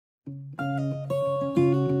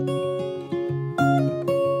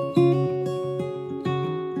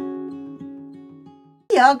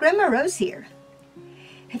Hey y'all, Grandma Rose here.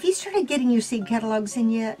 Have you started getting your seed catalogs in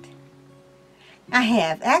yet? I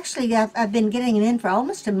have. Actually, I've been getting them in for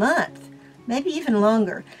almost a month, maybe even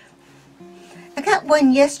longer. I got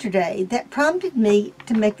one yesterday that prompted me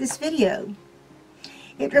to make this video.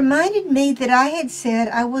 It reminded me that I had said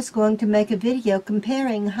I was going to make a video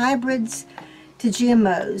comparing hybrids to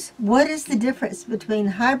GMOs. What is the difference between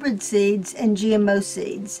hybrid seeds and GMO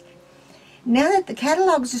seeds? Now that the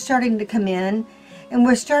catalogs are starting to come in, and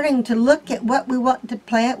we're starting to look at what we want to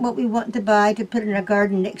plant, what we want to buy to put in our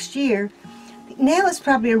garden next year, now is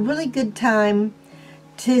probably a really good time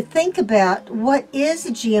to think about what is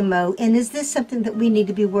a GMO and is this something that we need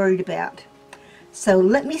to be worried about. So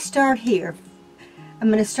let me start here. I'm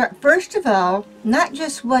going to start first of all, not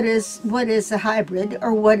just what is a hybrid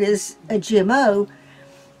or what is a GMO,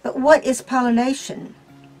 but what is pollination?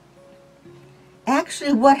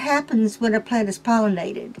 Actually, what happens when a plant is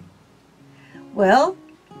pollinated? Well,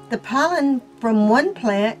 the pollen from one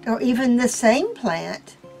plant, or even the same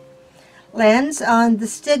plant, lands on the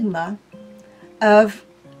stigma of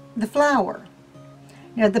the flower.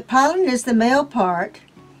 Now, the pollen is the male part,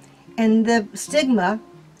 and the stigma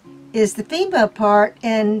is the female part,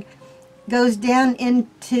 and goes down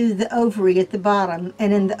into the ovary at the bottom.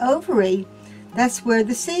 And in the ovary, that's where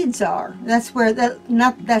the seeds are. That's where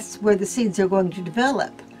the seeds are going to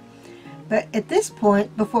develop. But at this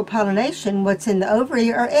point, before pollination, what's in the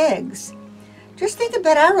ovary are eggs. Just think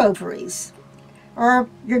about our ovaries, or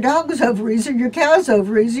your dog's ovaries, or your cow's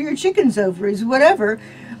ovaries, or your chicken's ovaries, whatever.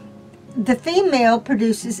 The female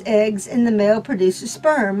produces eggs and the male produces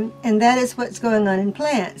sperm, and that is what's going on in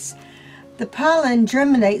plants. The pollen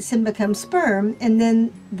germinates and becomes sperm, and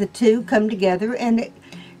then the two come together and it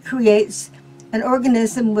creates an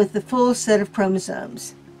organism with the full set of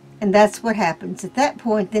chromosomes. And that's what happens. At that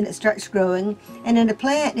point, then it starts growing, and in a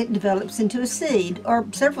plant it develops into a seed, or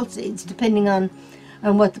several seeds, depending on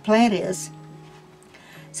what the plant is.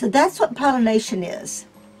 So that's what pollination is.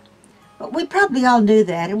 But we probably all knew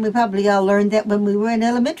that, and we probably all learned that when we were in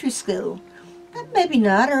elementary school. But maybe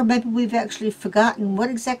not, or maybe we've actually forgotten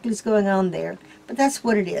what exactly is going on there. But that's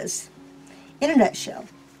what it is, in a nutshell.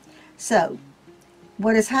 So,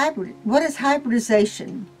 what is hybrid? What is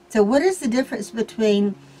hybridization? So what is the difference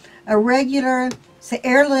between a regular, say,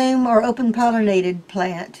 heirloom or open pollinated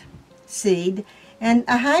plant seed and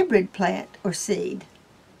a hybrid plant or seed?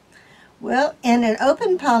 Well, in an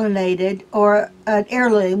open pollinated or an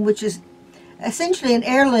heirloom, which is essentially an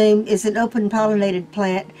heirloom, is an open pollinated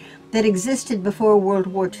plant that existed before World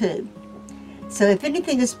War II. So if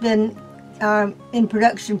anything has been in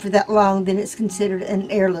production for that long, then it's considered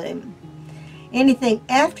an heirloom. Anything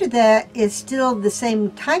after that is still the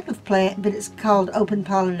same type of plant, but it's called open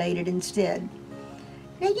pollinated instead.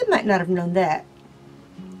 Now, you might not have known that.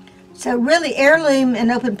 So really, heirloom and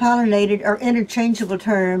open pollinated are interchangeable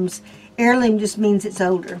terms. Heirloom just means it's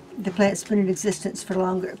older. The plant's been in existence for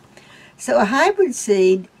longer. So a hybrid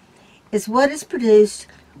seed is what is produced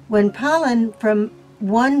when pollen from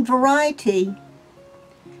one variety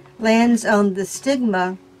lands on the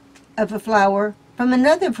stigma of a flower from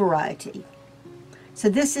another variety. So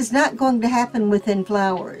this is not going to happen within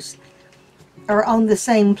flowers, or on the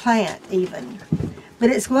same plant even. But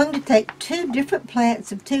it's going to take two different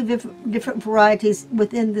plants of two different varieties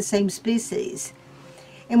within the same species.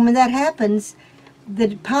 And when that happens,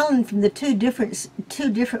 the pollen from the two different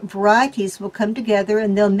varieties will come together,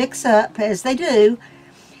 and they'll mix up as they do,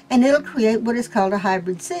 and it'll create what is called a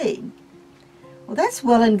hybrid seed. Well, that's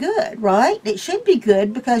well and good, right? It should be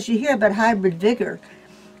good, because you hear about hybrid vigor.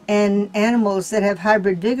 And animals that have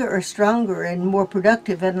hybrid vigor are stronger and more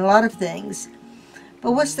productive in a lot of things.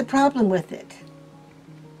 But what's the problem with it?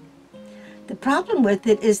 The problem with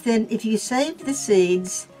it is then if you save the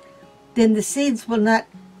seeds, then the seeds will not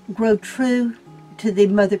grow true to the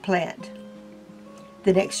mother plant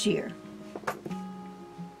the next year.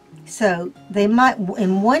 So they might,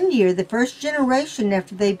 in 1 year, the first generation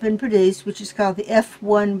after they've been produced, which is called the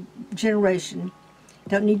F1 generation.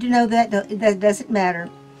 Don't need to know that, that doesn't matter.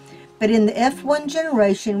 But in the F1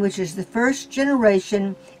 generation, which is the first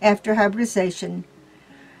generation after hybridization,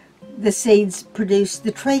 the seeds produce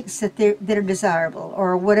the traits that are desirable,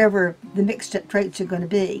 or whatever the mixed up traits are going to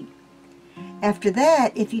be. After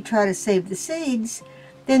that, if you try to save the seeds,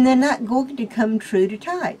 then they're not going to come true to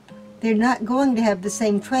type. They're not going to have the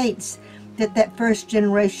same traits that that first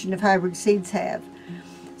generation of hybrid seeds have.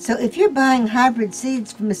 So if you're buying hybrid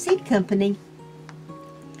seeds from a seed company,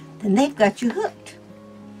 then they've got you hooked,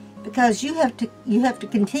 because you have to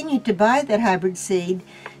continue to buy that hybrid seed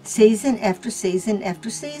season after season after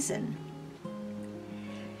season.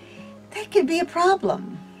 That could be a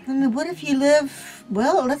problem. I mean, what if you live,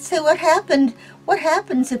 well, let's say what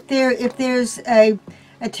happens if there's a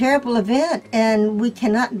terrible event and we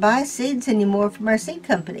cannot buy seeds anymore from our seed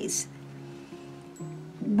companies?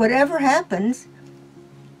 Whatever happens,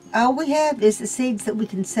 all we have is the seeds that we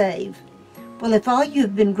can save. Well, if all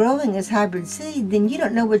you've been growing is hybrid seed, then you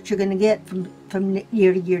don't know what you're going to get from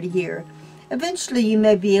year to year to year. Eventually, you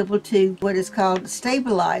may be able to what is called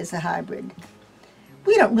stabilize a hybrid.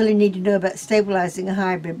 We don't really need to know about stabilizing a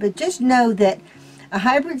hybrid, but just know that a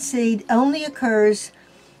hybrid seed only occurs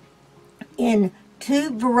in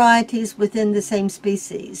two varieties within the same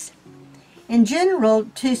species. In general,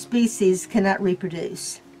 two species cannot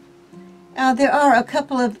reproduce. There are a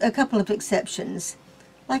couple of exceptions,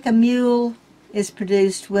 like a mule is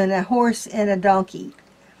produced when a horse and a donkey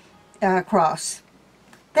cross.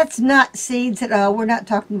 That's not seeds at all. We're not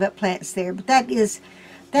talking about plants there, but that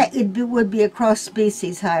would be a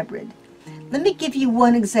cross-species hybrid. Let me give you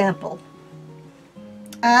one example.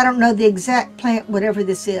 I don't know the exact plant, whatever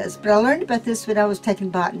this is, but I learned about this when I was taking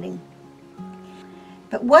botany.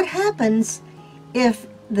 But what happens if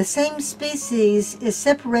the same species is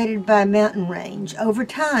separated by a mountain range over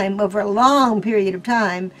time, over a long period of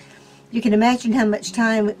time? You can imagine how much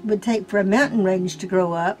time it would take for a mountain range to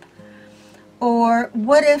grow up. Or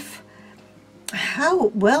what if,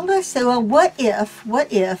 let's say, what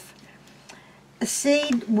if a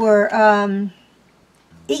seed were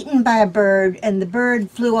eaten by a bird and the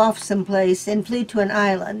bird flew off someplace and flew to an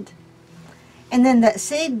island, and then that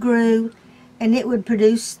seed grew and it would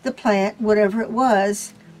produce the plant, whatever it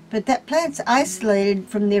was, but that plant's isolated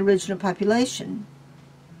from the original population.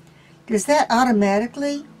 Does that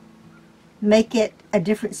automatically make it a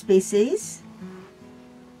different species?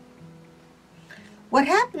 What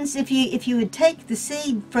happens if you would take the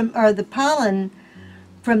seed from, or the pollen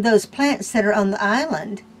from those plants that are on the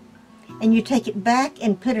island, and you take it back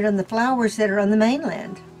and put it on the flowers that are on the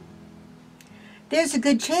mainland? There's a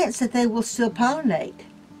good chance that they will still pollinate.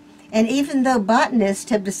 And even though botanists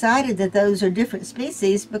have decided that those are different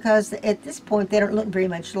species, because at this point they don't look very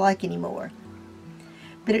much alike anymore.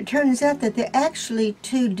 But it turns out that they're actually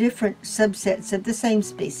two different subsets of the same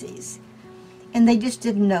species. And they just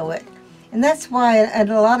didn't know it. And that's why in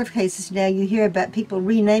a lot of cases now you hear about people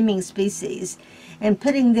renaming species and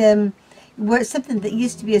putting them where something that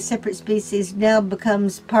used to be a separate species now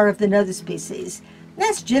becomes part of another species. And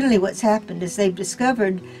that's generally what's happened, is they've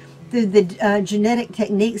discovered through the genetic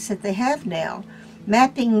techniques that they have now,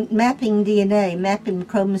 mapping DNA, mapping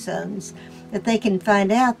chromosomes, that they can find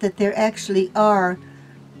out that there actually are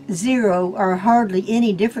zero or hardly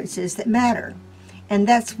any differences that matter. And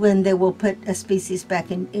that's when they will put a species back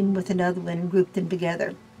in with another one and group them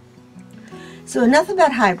together. So enough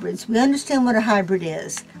about hybrids. We understand what a hybrid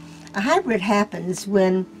is. A hybrid happens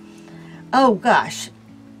when, any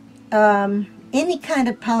kind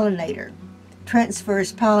of pollinator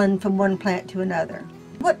transfers pollen from one plant to another.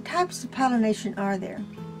 What types of pollination are there?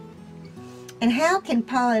 And how can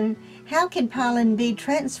pollen be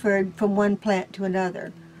transferred from one plant to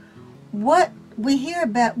another? What we hear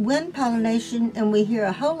about wind pollination, and we hear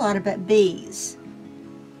a whole lot about bees.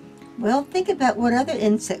 Well, think about what other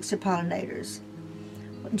insects are pollinators.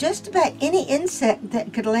 Just about any insect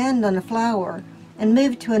that could land on a flower and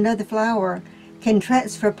move to another flower can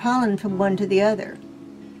transfer pollen from one to the other.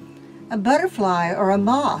 A butterfly or a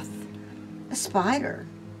moth, a spider.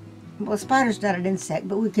 Well, a spider's not an insect,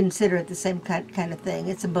 but we consider it the same kind of thing.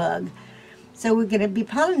 It's a bug. So we're going to be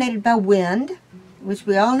pollinated by wind, which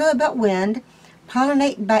we all know about wind.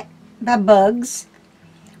 Pollinate by bugs.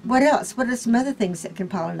 What else? What are some other things that can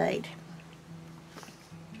pollinate?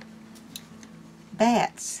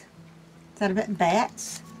 Bats. Thought about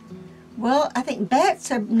bats? Well, I think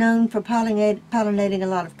bats are known for pollinating a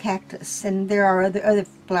lot of cactus, and there are other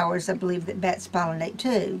flowers, I believe, that bats pollinate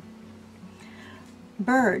too.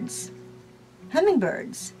 Birds.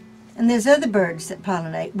 Hummingbirds. And there's other birds that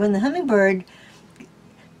pollinate. When the hummingbird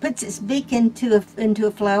puts its beak into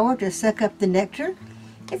a flower to suck up the nectar,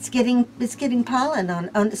 it's getting pollen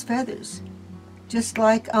on its feathers, just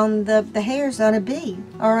like on the hairs on a bee,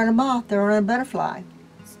 or on a moth, or on a butterfly.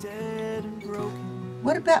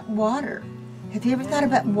 What about water? Have you ever thought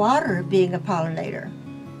about water being a pollinator?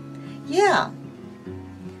 Yeah.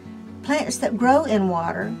 Plants that grow in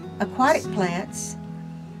water, aquatic plants,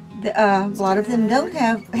 a lot of them don't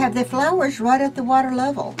have their flowers right at the water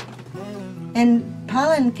level. And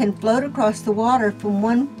pollen can float across the water from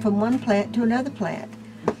one plant to another plant.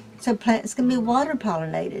 So plants can be water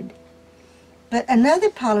pollinated. But another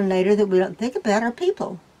pollinator that we don't think about are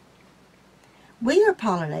people. We are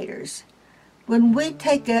pollinators. When we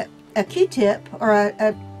take a Q-tip or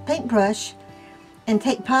a paintbrush and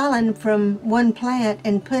take pollen from one plant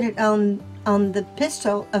and put it on the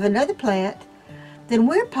pistil of another plant, then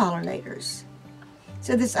we're pollinators.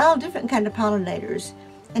 So there's all different kind of pollinators,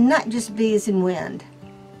 and not just bees and wind.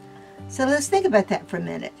 So let's think about that for a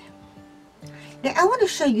minute. Now I want to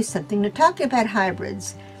show you something. We're talking about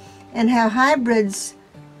hybrids and how hybrids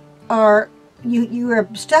are, you're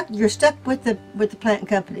stuck with the plant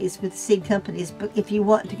companies, with the seed companies, but if you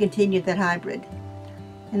want to continue that hybrid.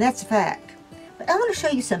 And that's a fact. But I want to show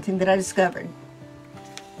you something that I discovered.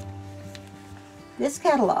 This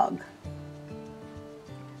catalog.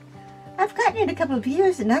 I've gotten it a couple of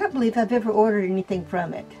years and I don't believe I've ever ordered anything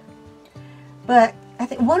from it. But I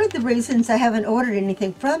think one of the reasons I haven't ordered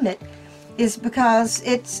anything from it is because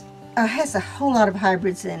it has a whole lot of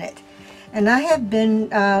hybrids in it. And I have been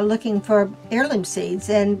looking for heirloom seeds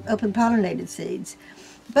and open pollinated seeds.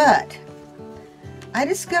 But I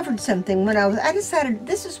discovered something when I decided,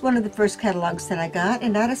 this is one of the first catalogs that I got,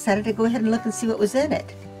 and I decided to go ahead and look and see what was in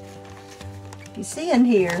it. If you see in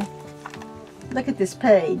here, look at this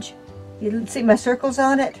page. You see my circles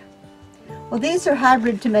on it? Well, these are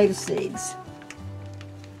hybrid tomato seeds.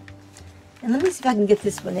 And let me see if I can get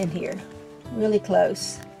this one in here, really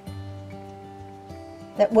close.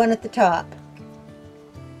 That one at the top.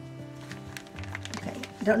 Okay,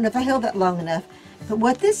 I don't know if I held that long enough, but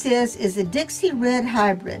what this is a Dixie Red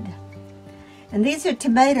hybrid. And these are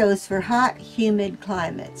tomatoes for hot, humid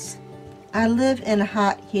climates. I live in a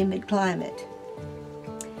hot, humid climate.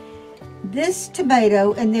 This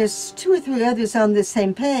tomato, and there's 2 or 3 others on this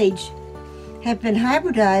same page, have been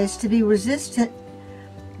hybridized to be resistant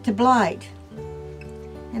to blight.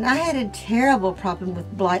 And I had a terrible problem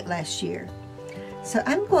with blight last year. So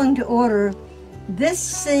I'm going to order this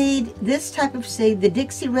seed, this type of seed, the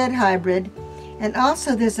Dixie Red hybrid, and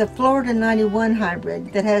also there's a Florida 91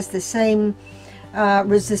 hybrid that has the same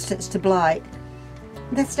resistance to blight.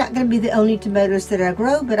 That's not going to be the only tomatoes that I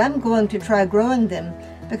grow, but I'm going to try growing them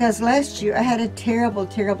because last year I had a terrible,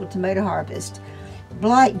 terrible tomato harvest.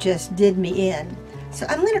 Blight just did me in. So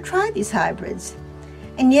I'm going to try these hybrids.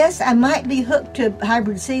 And yes, I might be hooked to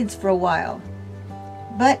hybrid seeds for a while,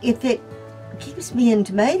 but if it keeps me in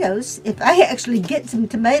tomatoes, if I actually get some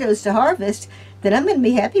tomatoes to harvest, then I'm going to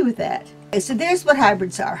be happy with that. Okay, so there's what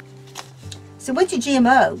hybrids are. So what's a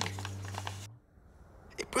GMO?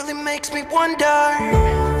 It really makes me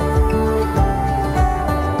wonder.